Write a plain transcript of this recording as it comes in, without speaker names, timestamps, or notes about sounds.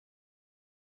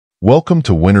Welcome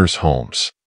to Winners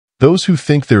Homes. Those who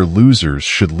think they're losers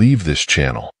should leave this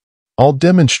channel. I'll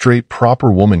demonstrate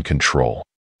proper woman control.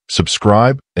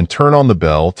 Subscribe and turn on the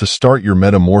bell to start your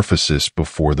metamorphosis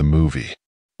before the movie.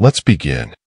 Let's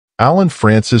begin. Alan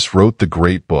Francis wrote the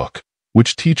great book,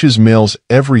 which teaches males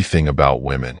everything about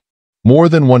women. More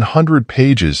than 100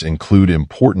 pages include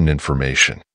important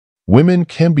information. Women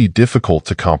can be difficult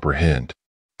to comprehend.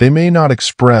 They may not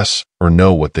express or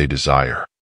know what they desire.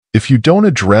 If you don't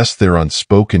address their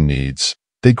unspoken needs,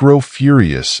 they grow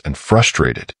furious and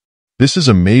frustrated. This is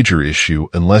a major issue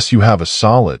unless you have a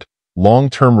solid,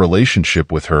 long-term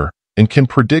relationship with her and can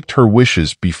predict her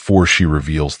wishes before she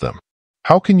reveals them.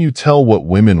 How can you tell what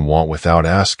women want without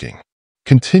asking?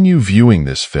 Continue viewing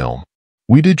this film.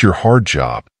 We did your hard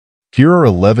job. Here are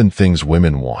 11 things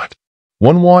women want.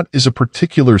 One want is a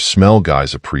particular smell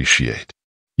guys appreciate.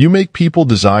 You make people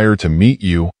desire to meet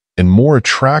you and more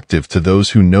attractive to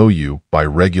those who know you by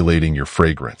regulating your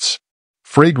fragrance.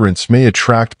 Fragrance may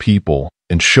attract people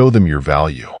and show them your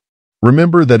value.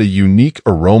 Remember that a unique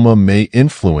aroma may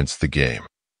influence the game,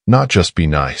 not just be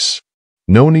nice.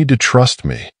 No need to trust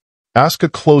me. Ask a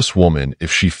close woman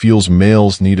if she feels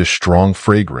males need a strong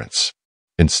fragrance.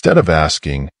 Instead of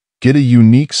asking, get a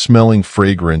unique smelling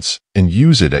fragrance and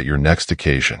use it at your next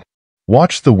occasion.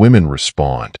 Watch the women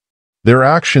respond. Their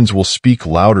actions will speak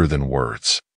louder than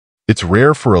words. It's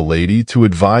rare for a lady to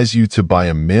advise you to buy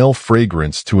a male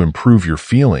fragrance to improve your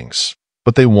feelings,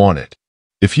 but they want it.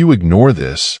 If you ignore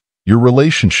this, your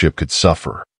relationship could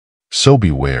suffer. So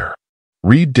beware.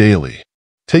 Read daily.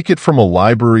 Take it from a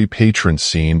library patron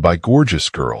scene by gorgeous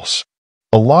girls.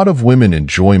 A lot of women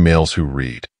enjoy males who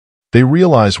read. They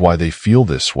realize why they feel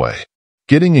this way.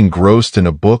 Getting engrossed in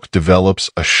a book develops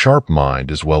a sharp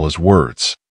mind as well as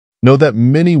words. Know that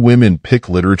many women pick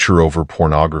literature over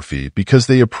pornography because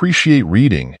they appreciate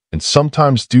reading and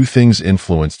sometimes do things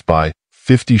influenced by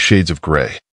 50 Shades of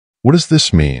Grey. What does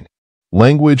this mean?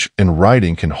 Language and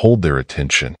writing can hold their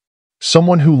attention.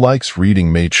 Someone who likes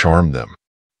reading may charm them.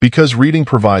 Because reading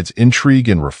provides intrigue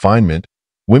and refinement,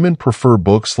 women prefer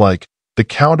books like The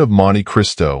Count of Monte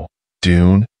Cristo,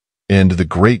 Dune, and The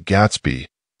Great Gatsby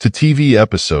to TV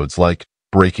episodes like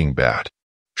Breaking Bad.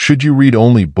 Should you read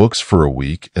only books for a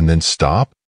week and then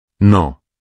stop? No.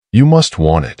 You must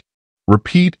want it.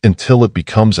 Repeat until it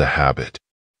becomes a habit.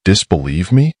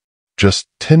 Disbelieve me? Just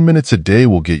 10 minutes a day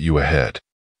will get you ahead.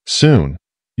 Soon,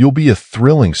 you'll be a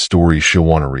thrilling story she'll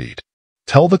want to read.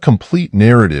 Tell the complete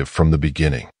narrative from the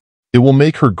beginning. It will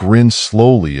make her grin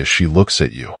slowly as she looks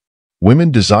at you. Women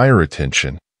desire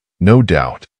attention, no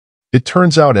doubt. It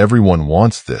turns out everyone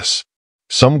wants this.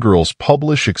 Some girls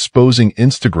publish exposing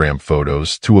Instagram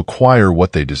photos to acquire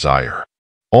what they desire.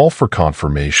 All for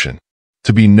confirmation.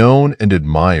 To be known and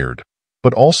admired,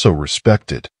 but also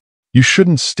respected. You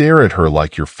shouldn't stare at her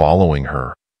like you're following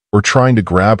her or trying to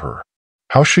grab her.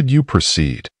 How should you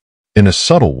proceed? In a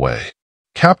subtle way.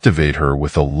 Captivate her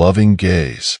with a loving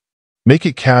gaze. Make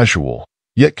it casual,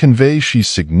 yet convey she's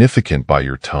significant by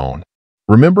your tone.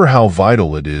 Remember how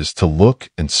vital it is to look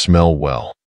and smell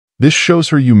well. This shows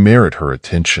her you merit her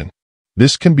attention.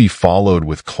 This can be followed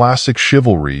with classic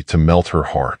chivalry to melt her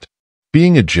heart.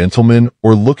 Being a gentleman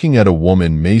or looking at a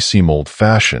woman may seem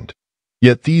old-fashioned,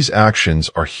 yet these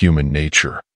actions are human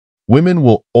nature. Women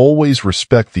will always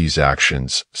respect these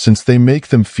actions since they make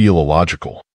them feel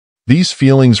illogical. These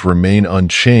feelings remain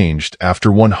unchanged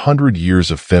after 100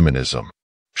 years of feminism.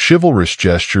 Chivalrous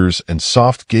gestures and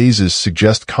soft gazes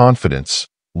suggest confidence,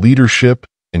 leadership,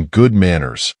 and good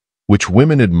manners, which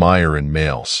women admire in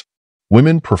males.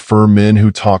 Women prefer men who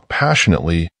talk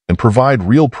passionately and provide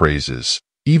real praises,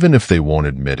 even if they won't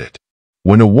admit it.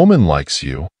 When a woman likes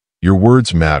you, your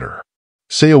words matter.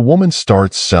 Say a woman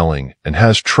starts selling and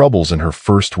has troubles in her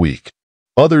first week.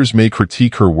 Others may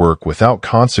critique her work without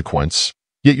consequence,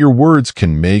 yet your words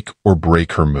can make or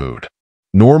break her mood.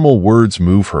 Normal words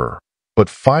move her, but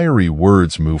fiery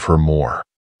words move her more.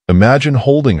 Imagine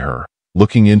holding her,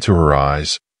 looking into her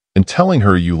eyes, and telling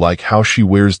her you like how she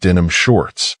wears denim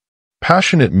shorts.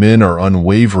 Passionate men are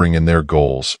unwavering in their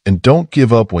goals and don't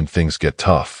give up when things get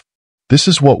tough. This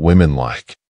is what women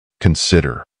like.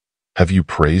 Consider. Have you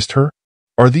praised her?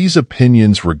 Are these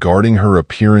opinions regarding her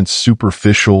appearance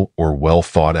superficial or well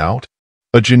thought out?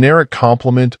 A generic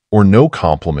compliment or no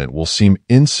compliment will seem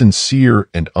insincere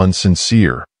and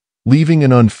unsincere, leaving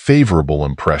an unfavorable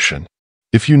impression.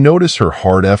 If you notice her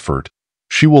hard effort,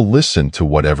 she will listen to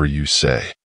whatever you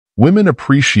say. Women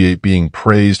appreciate being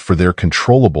praised for their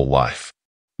controllable life.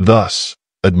 Thus,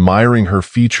 admiring her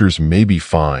features may be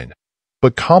fine,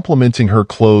 but complimenting her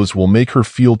clothes will make her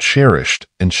feel cherished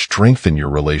and strengthen your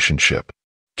relationship.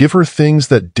 Give her things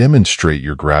that demonstrate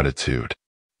your gratitude.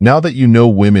 Now that you know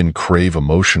women crave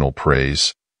emotional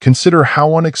praise, consider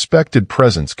how unexpected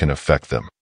presents can affect them.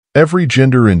 Every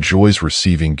gender enjoys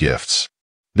receiving gifts.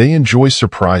 They enjoy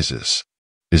surprises.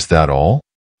 Is that all?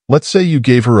 Let's say you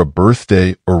gave her a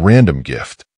birthday or random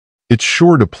gift. It's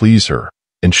sure to please her,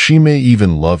 and she may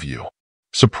even love you.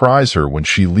 Surprise her when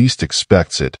she least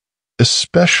expects it,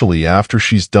 especially after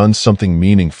she's done something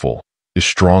meaningful, is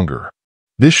stronger.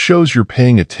 This shows you're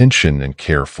paying attention and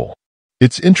careful.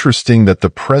 It's interesting that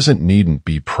the present needn't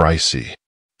be pricey.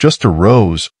 Just a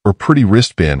rose or pretty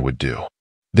wristband would do.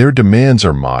 Their demands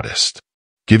are modest.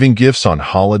 Giving gifts on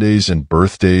holidays and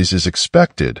birthdays is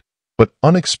expected, but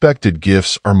unexpected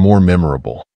gifts are more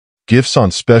memorable. Gifts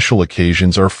on special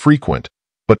occasions are frequent,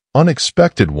 but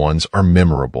unexpected ones are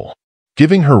memorable.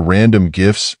 Giving her random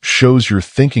gifts shows you're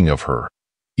thinking of her,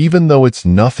 even though it's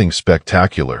nothing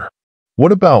spectacular.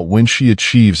 What about when she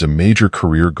achieves a major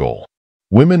career goal?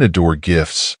 Women adore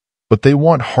gifts, but they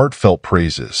want heartfelt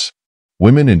praises.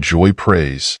 Women enjoy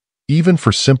praise, even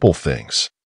for simple things.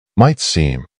 Might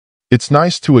seem. It's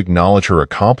nice to acknowledge her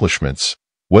accomplishments,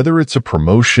 whether it's a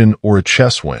promotion or a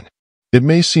chess win. It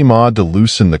may seem odd to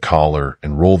loosen the collar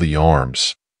and roll the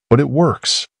arms, but it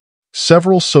works.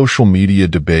 Several social media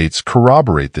debates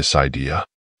corroborate this idea.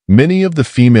 Many of the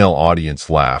female audience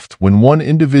laughed when one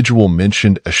individual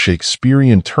mentioned a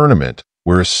Shakespearean tournament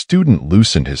where a student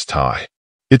loosened his tie.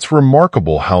 It's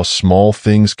remarkable how small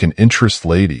things can interest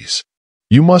ladies.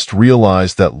 You must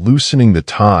realize that loosening the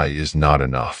tie is not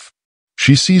enough.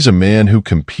 She sees a man who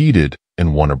competed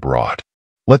and won abroad.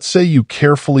 Let's say you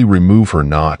carefully remove her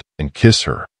knot and kiss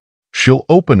her. She'll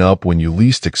open up when you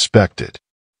least expect it.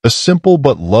 A simple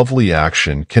but lovely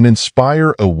action can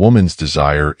inspire a woman's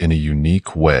desire in a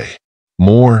unique way.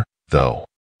 More, though.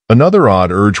 Another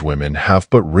odd urge women have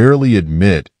but rarely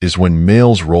admit is when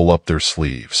males roll up their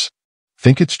sleeves.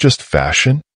 Think it's just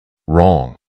fashion?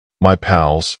 Wrong. My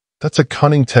pals, that's a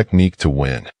cunning technique to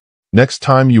win. Next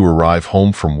time you arrive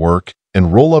home from work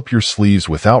and roll up your sleeves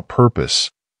without purpose,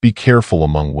 be careful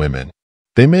among women.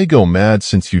 They may go mad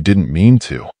since you didn't mean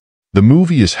to. The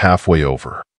movie is halfway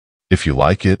over. If you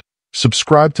like it,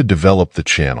 subscribe to develop the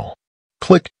channel.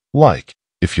 Click like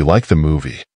if you like the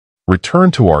movie.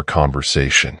 Return to our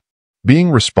conversation.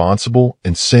 Being responsible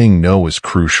and saying no is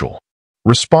crucial.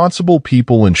 Responsible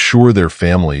people ensure their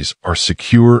families are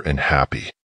secure and happy.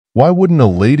 Why wouldn't a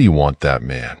lady want that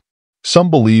man?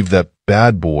 Some believe that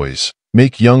bad boys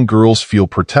make young girls feel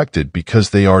protected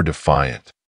because they are defiant.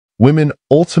 Women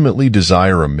ultimately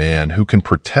desire a man who can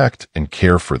protect and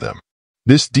care for them.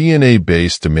 This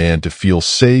DNA-based demand to feel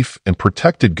safe and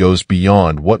protected goes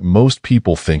beyond what most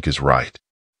people think is right.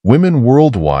 Women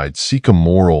worldwide seek a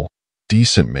moral,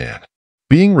 decent man.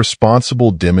 Being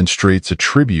responsible demonstrates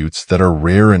attributes that are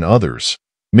rare in others,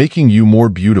 making you more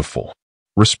beautiful.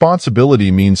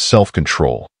 Responsibility means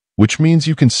self-control, which means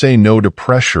you can say no to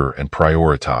pressure and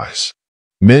prioritize.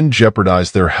 Men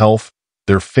jeopardize their health,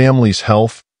 their family's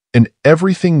health, and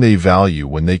everything they value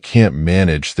when they can't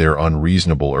manage their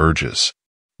unreasonable urges.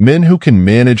 Men who can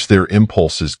manage their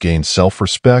impulses gain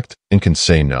self-respect and can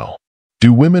say no.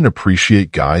 Do women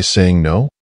appreciate guys saying no?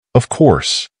 Of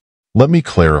course. Let me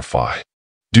clarify.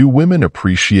 Do women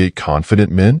appreciate confident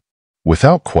men?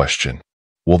 Without question.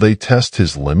 Will they test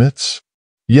his limits?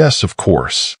 Yes, of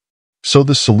course. So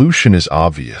the solution is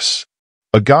obvious.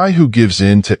 A guy who gives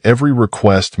in to every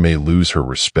request may lose her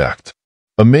respect.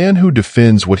 A man who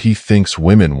defends what he thinks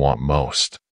women want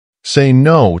most. Say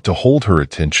no to hold her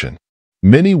attention.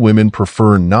 Many women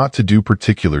prefer not to do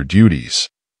particular duties,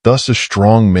 thus a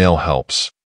strong male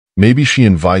helps. Maybe she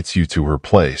invites you to her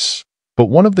place, but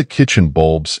one of the kitchen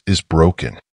bulbs is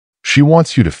broken. She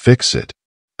wants you to fix it.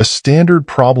 A standard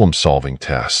problem-solving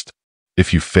test.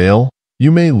 If you fail,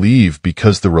 you may leave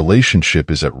because the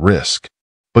relationship is at risk,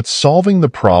 but solving the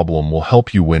problem will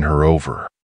help you win her over.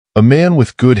 A man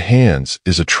with good hands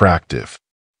is attractive.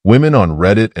 Women on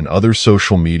Reddit and other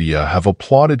social media have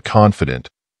applauded confident,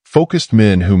 focused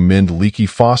men who mend leaky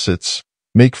faucets,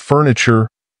 make furniture,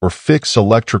 or fix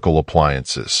electrical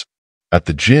appliances. At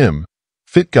the gym,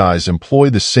 fit guys employ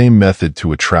the same method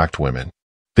to attract women.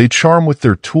 They charm with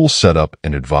their tool setup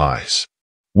and advise.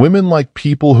 Women like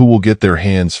people who will get their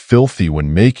hands filthy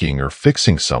when making or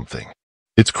fixing something.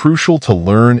 It's crucial to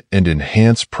learn and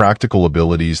enhance practical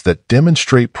abilities that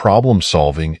demonstrate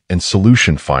problem-solving and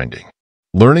solution-finding.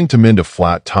 Learning to mend a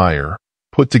flat tire,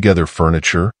 put together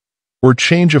furniture, or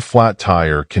change a flat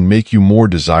tire can make you more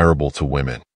desirable to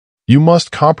women. You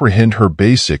must comprehend her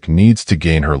basic needs to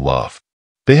gain her love.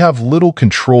 They have little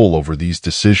control over these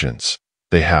decisions.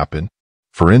 They happen.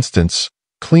 For instance,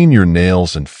 clean your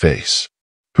nails and face.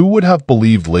 Who would have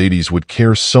believed ladies would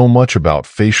care so much about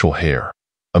facial hair?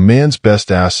 a man's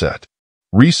best asset.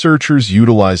 Researchers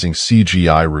utilizing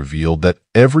CGI revealed that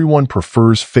everyone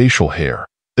prefers facial hair,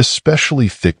 especially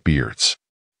thick beards.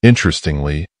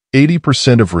 Interestingly,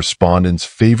 80% of respondents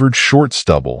favored short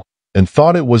stubble and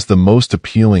thought it was the most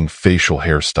appealing facial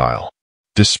hairstyle.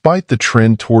 Despite the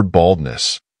trend toward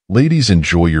baldness, ladies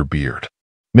enjoy your beard.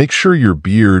 Make sure your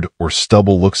beard or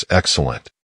stubble looks excellent.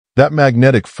 That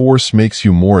magnetic force makes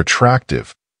you more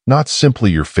attractive, not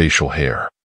simply your facial hair.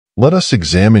 Let us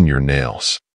examine your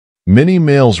nails. Many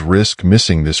males risk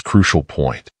missing this crucial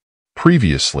point.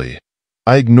 Previously,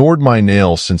 I ignored my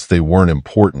nails since they weren't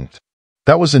important.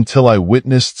 That was until I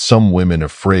witnessed some women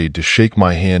afraid to shake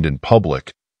my hand in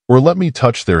public or let me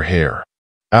touch their hair.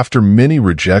 After many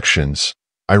rejections,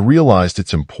 I realized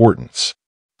its importance.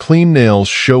 Clean nails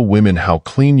show women how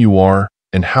clean you are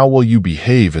and how well you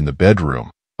behave in the bedroom,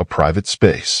 a private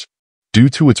space. Due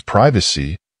to its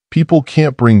privacy, people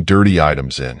can't bring dirty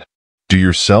items in. Do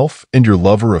yourself and your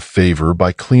lover a favor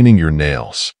by cleaning your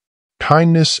nails.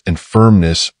 Kindness and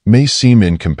firmness may seem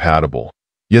incompatible,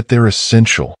 yet they're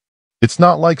essential. It's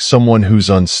not like someone who's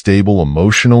unstable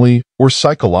emotionally or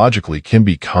psychologically can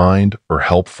be kind or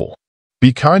helpful.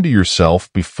 Be kind to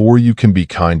yourself before you can be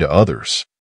kind to others.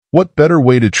 What better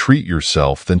way to treat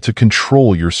yourself than to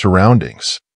control your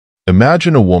surroundings?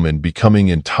 Imagine a woman becoming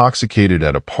intoxicated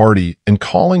at a party and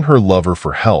calling her lover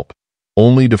for help,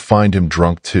 only to find him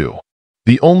drunk too.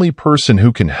 The only person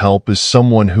who can help is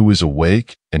someone who is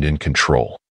awake and in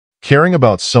control. Caring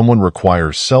about someone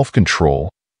requires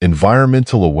self-control,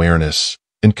 environmental awareness,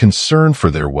 and concern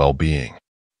for their well-being.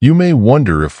 You may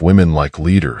wonder if women like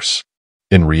leaders.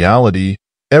 In reality,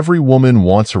 every woman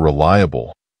wants a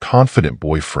reliable, confident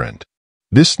boyfriend.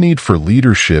 This need for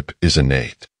leadership is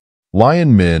innate.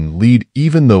 Lion men lead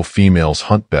even though females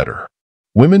hunt better.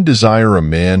 Women desire a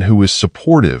man who is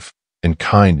supportive and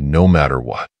kind no matter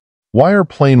what. Why are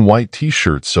plain white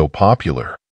t-shirts so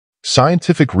popular?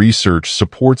 Scientific research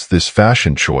supports this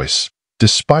fashion choice,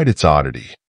 despite its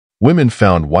oddity. Women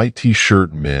found white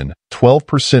t-shirt men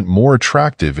 12% more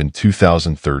attractive in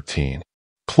 2013.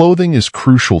 Clothing is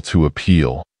crucial to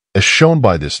appeal, as shown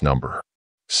by this number.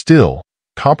 Still,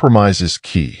 compromise is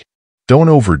key. Don't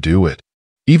overdo it.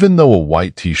 Even though a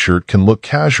white t-shirt can look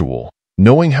casual,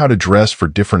 knowing how to dress for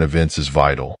different events is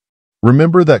vital.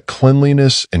 Remember that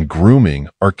cleanliness and grooming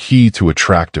are key to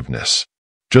attractiveness.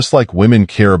 Just like women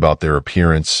care about their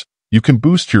appearance, you can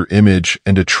boost your image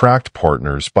and attract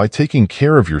partners by taking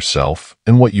care of yourself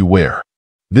and what you wear.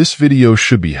 This video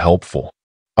should be helpful.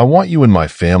 I want you in my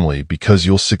family because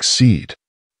you'll succeed.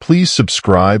 Please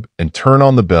subscribe and turn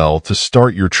on the bell to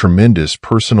start your tremendous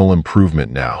personal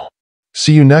improvement now.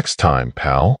 See you next time,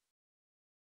 pal.